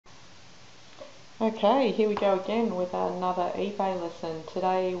Okay, here we go again with another eBay lesson.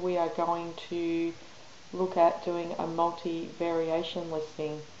 Today we are going to look at doing a multi-variation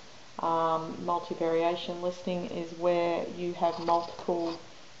listing. Multi-variation listing is where you have multiple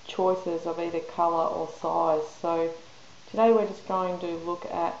choices of either colour or size. So today we're just going to look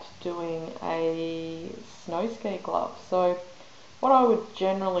at doing a snow ski glove. So what I would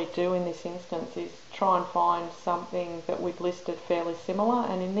generally do in this instance is try and find something that we've listed fairly similar,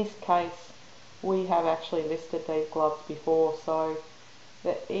 and in this case we have actually listed these gloves before, so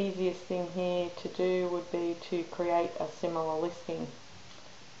the easiest thing here to do would be to create a similar listing.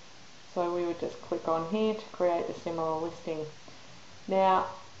 So we would just click on here to create a similar listing. Now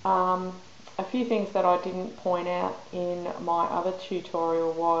a few things that I didn't point out in my other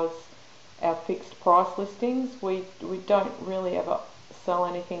tutorial was our fixed price listings. We don't really ever sell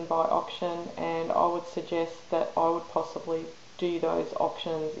anything by auction, and I would suggest that I would possibly do those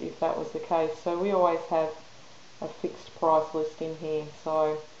auctions if that was the case. So we always have a fixed price listing here.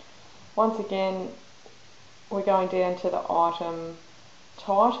 So once again we're going down to the item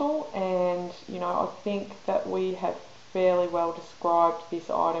title, and I think that we have fairly well described this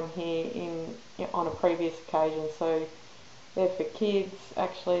item here on a previous occasion. So they're for kids.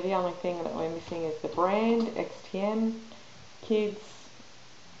 Actually the only thing that we're missing is the brand, XTM, kids,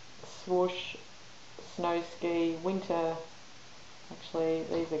 swoosh, snow ski, winter. Actually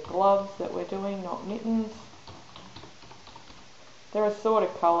these are gloves that we're doing, not mittens. There are sort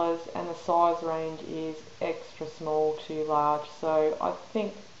of colours, and the size range is extra small to large. So I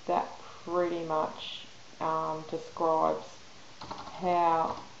think that pretty much describes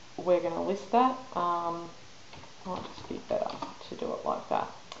how we're going to list that. Might just be better to do it like that.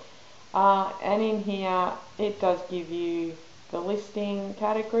 And in here it does give you the listing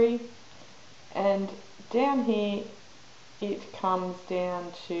category, and down here it comes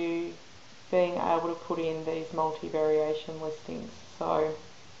down to being able to put in these multi-variation listings. So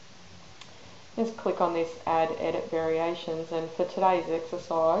just click on this add edit variations, and for today's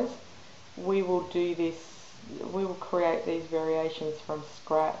exercise we will do this, we will create these variations from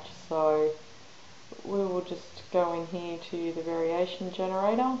scratch. So we will just go in here to the variation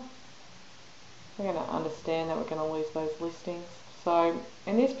generator. We're going to understand that we're going to lose those listings. So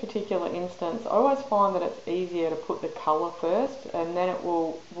in this particular instance, I always find that it's easier to put the colour first, and then it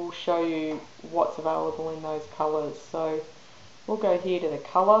will show you what's available in those colours. So we'll go here to the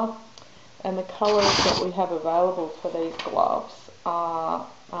colour, and the colours that we have available for these gloves are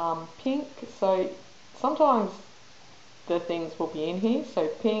pink. So sometimes the things will be in here. So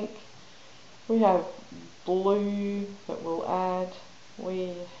pink, we have blue that we'll add,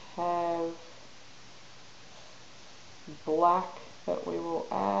 we have black that we will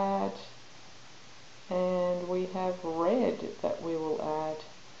add, and we have red that we will add.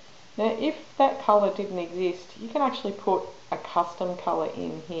 Now if that colour didn't exist, you can actually put a custom colour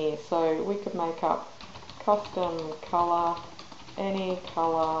in here. So we could make up custom colour, any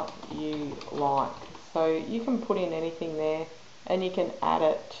colour you like. So you can put in anything there, and you can add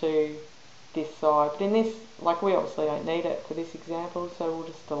it to this side. But in this, like, we obviously don't need it for this example, so we'll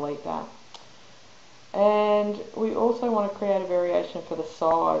just delete that. And we also want to create a variation for the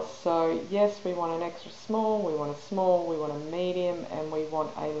size. So yes, we want an extra small, we want a small, we want a medium, and we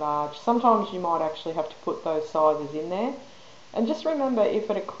want a large. Sometimes you might actually have to put those sizes in there. And just remember, if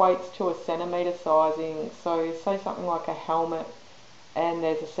it equates to a centimetre sizing, so say something like a helmet and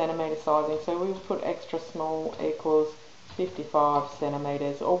there's a centimetre sizing, so we will put extra small equals 55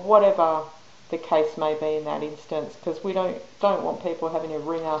 centimetres, or whatever the case may be in that instance, because we don't want people having to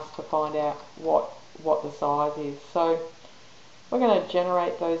ring us to find out what the size is. So we're going to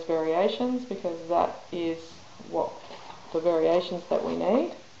generate those variations, because that is what the variations that we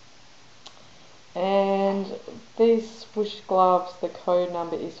need. And these swoosh gloves, the code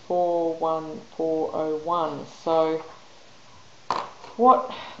number is 41401. So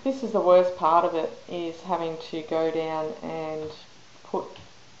this is the worst part of it, is having to go down and put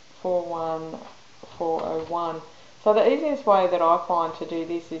 41401. So the easiest way that I find to do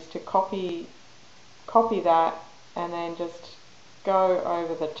this is to copy that, and then just go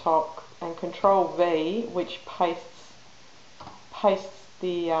over the top and Control V, which pastes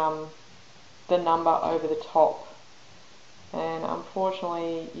the number over the top. And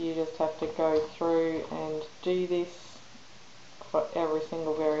unfortunately you just have to go through and do this for every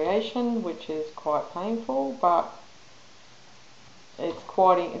single variation, which is quite painful, but it's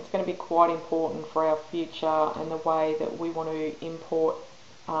going to be quite important for our future and the way that we want to import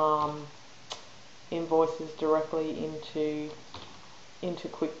invoices directly into into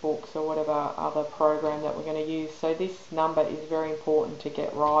QuickBooks or whatever other program that we're going to use. So this number is very important to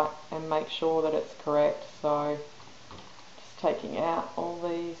get right and make sure that it's correct. So just taking out all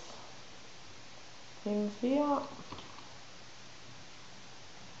these things here.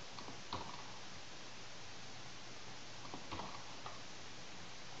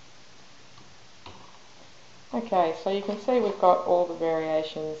 Okay, so you can see we've got all the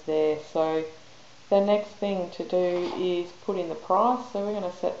variations there. So the next thing to do is put in the price. So we're going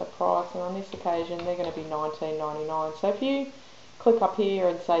to set the price, and on this occasion they're going to be $19.99. So if you click up here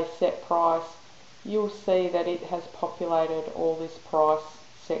and say set price, you'll see that it has populated all this price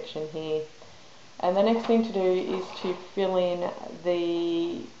section here. And the next thing to do is to fill in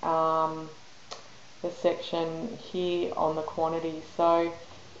the section here on the quantity. So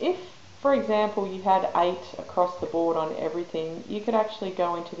if, for example, you had 8 across the board on everything, you could actually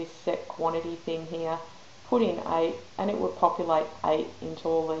go into this set quantity thing here, put in 8, and it would populate 8 into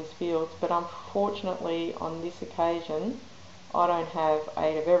all these fields. But unfortunately on this occasion I don't have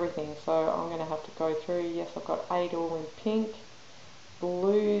 8 of everything, so I'm going to have to go through. Yes, I've got 8 all in pink.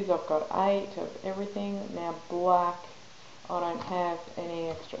 Blues, I've got 8 of everything. Now black, I don't have any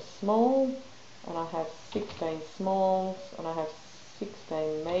extra small, and I have 16 smalls, and I have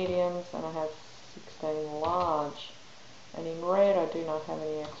 16 mediums, and I have 16 large. And in red I do not have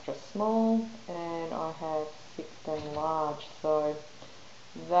any extra small, and I have 16 large. So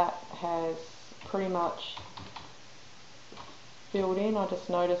that has pretty much filled in. I just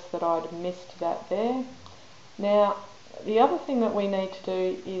noticed that I'd missed that there. Now the other thing that we need to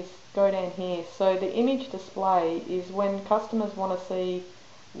do is go down here. So the image display is when customers want to see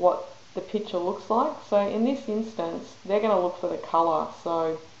what the picture looks like. So in this instance they're going to look for the colour,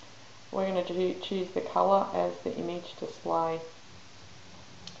 so we're going to choose the colour as the image display,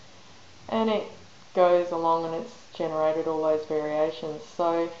 and it goes along and it's generated all those variations.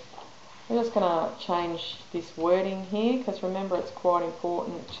 So we're just going to change this wording here, because remember it's quite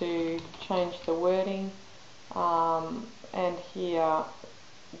important to change the wording. And here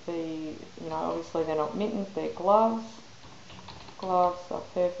obviously they're not mittens, they're gloves. Gloves are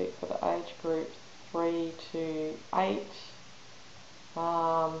perfect for the age group 3 to 8.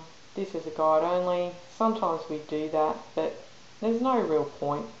 This is a guide only. Sometimes we do that, but there's no real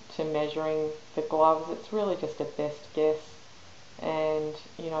point to measuring the gloves. It's really just a best guess, and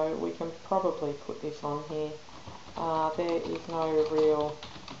we can probably put this on here. There is no real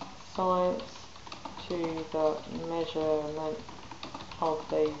science to the measurement of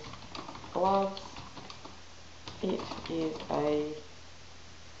these gloves. It is a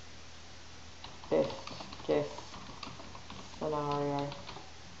best guess scenario.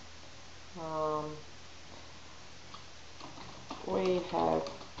 We have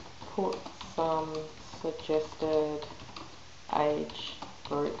put some suggested age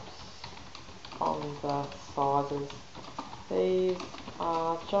groups on the sizes. These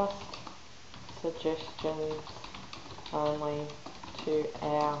are just suggestions only to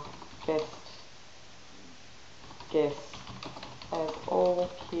our best guess, as all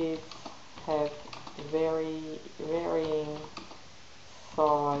kids have varying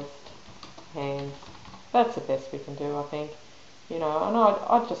sized hands. That's the best we can do, I think. And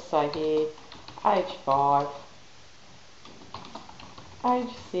I'd just say here, age 5,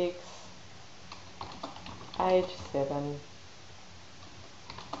 age 6, age 7,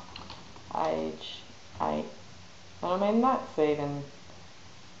 age 8. And I mean, that's even,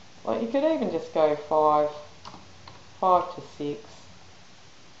 you could even just go 5 to 6,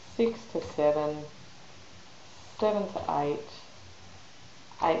 6 to 7, 7 to 8,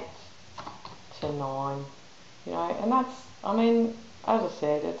 8 to 9, and that's, as I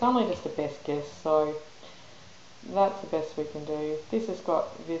said, it's only just a best guess, so that's the best we can do. This has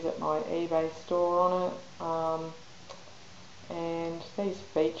got visit my eBay store on it, and these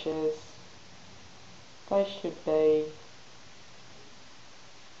features, they should be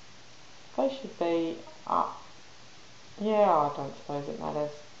up. Yeah, I don't suppose it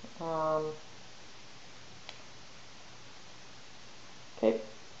matters.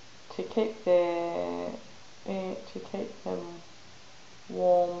 To keep them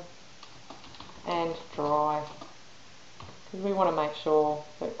warm and dry, because we want to make sure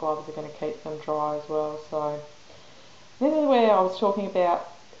that gloves are going to keep them dry as well. So this is where I was talking about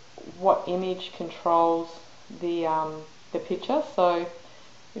what image controls the picture. So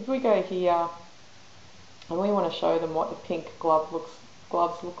if we go here and we want to show them what the pink gloves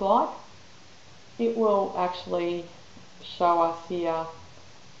look like, it will actually show us here,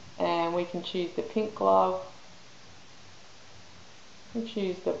 and we can choose the pink glove, we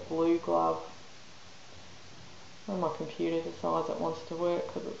choose the blue glove, when my computer decides it wants to work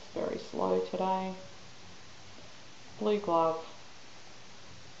because it's very slow today. Blue glove.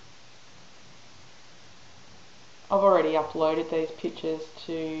 I've already uploaded these pictures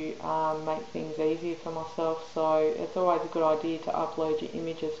to make things easier for myself, so it's always a good idea to upload your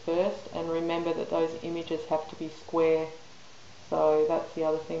images first, and remember that those images have to be square. So that's the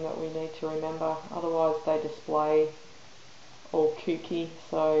other thing that we need to remember, otherwise they display all kooky,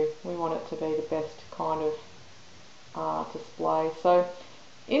 so we want it to be the best kind of display. So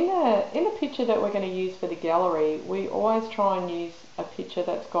in the picture that we're going to use for the gallery, we always try and use a picture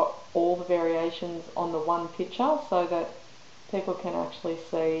that's got all the variations on the one picture, so that people can actually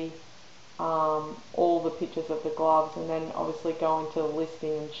see all the pictures of the gloves, and then obviously go into the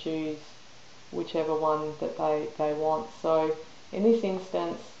listing and choose whichever one that they want. So in this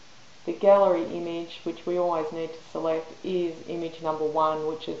instance, the gallery image, which we always need to select, is image number 1,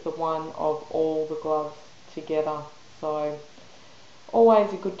 which is the one of all the gloves together. So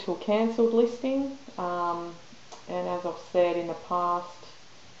always a good till cancelled listing, and as I've said in the past,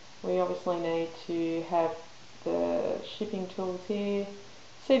 we obviously need to have the shipping tools here.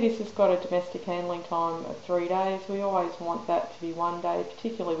 See, this has got a domestic handling time of 3 days. We always want that to be 1 day,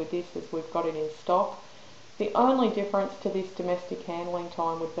 particularly with this, as we've got it in stock. The only difference to this domestic handling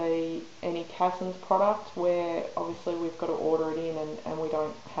time would be any Cassins product, where obviously we've got to order it in and we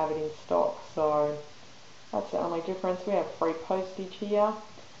don't have it in stock. So that's the only difference. We have free postage here.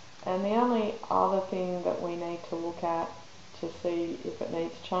 And the only other thing that we need to look at to see if it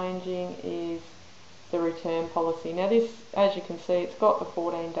needs changing is the return policy. Now this, as you can see, it's got the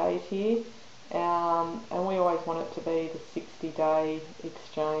 14 days here, and we always want it to be the 60-day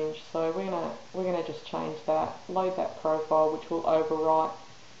exchange. So we're gonna just change that, load that profile, which will overwrite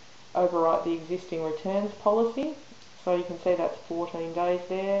the existing returns policy. So you can see that's 14 days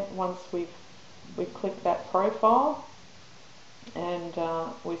there. Once we've clicked that profile, and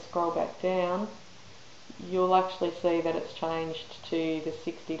we scroll back down, you'll actually see that it's changed to the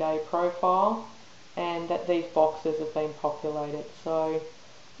 60-day profile, and that these boxes have been populated. So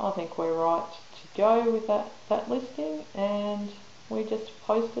I think we're right to go with that listing, and we just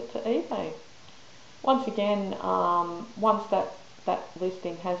post it to eBay. Once again, once that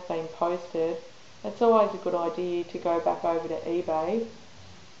listing has been posted, it's always a good idea to go back over to eBay,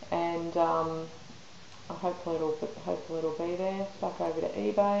 and hopefully it'll be there. Back over to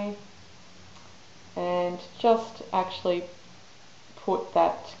eBay, and just actually put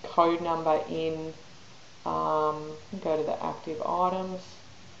that code number in. Go to the active items,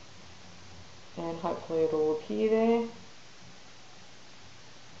 and hopefully it'll appear there.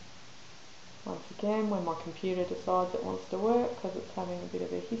 Once again, when my computer decides it wants to work, because it's having a bit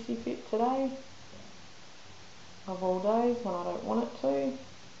of a hissy fit today, of all days when I don't want it to.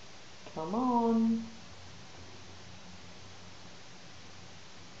 Come on.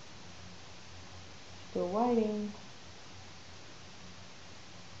 Still waiting.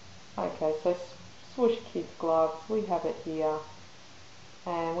 Okay, so Swoosh Kids gloves, we have it here,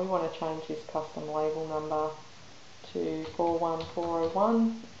 and we want to change this custom label number to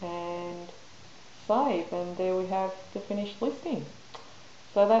 41401 and save, and there we have the finished listing.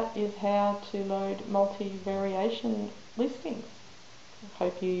 So that is how to load multi-variation listings.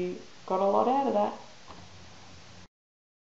 Hope you got a lot out of that.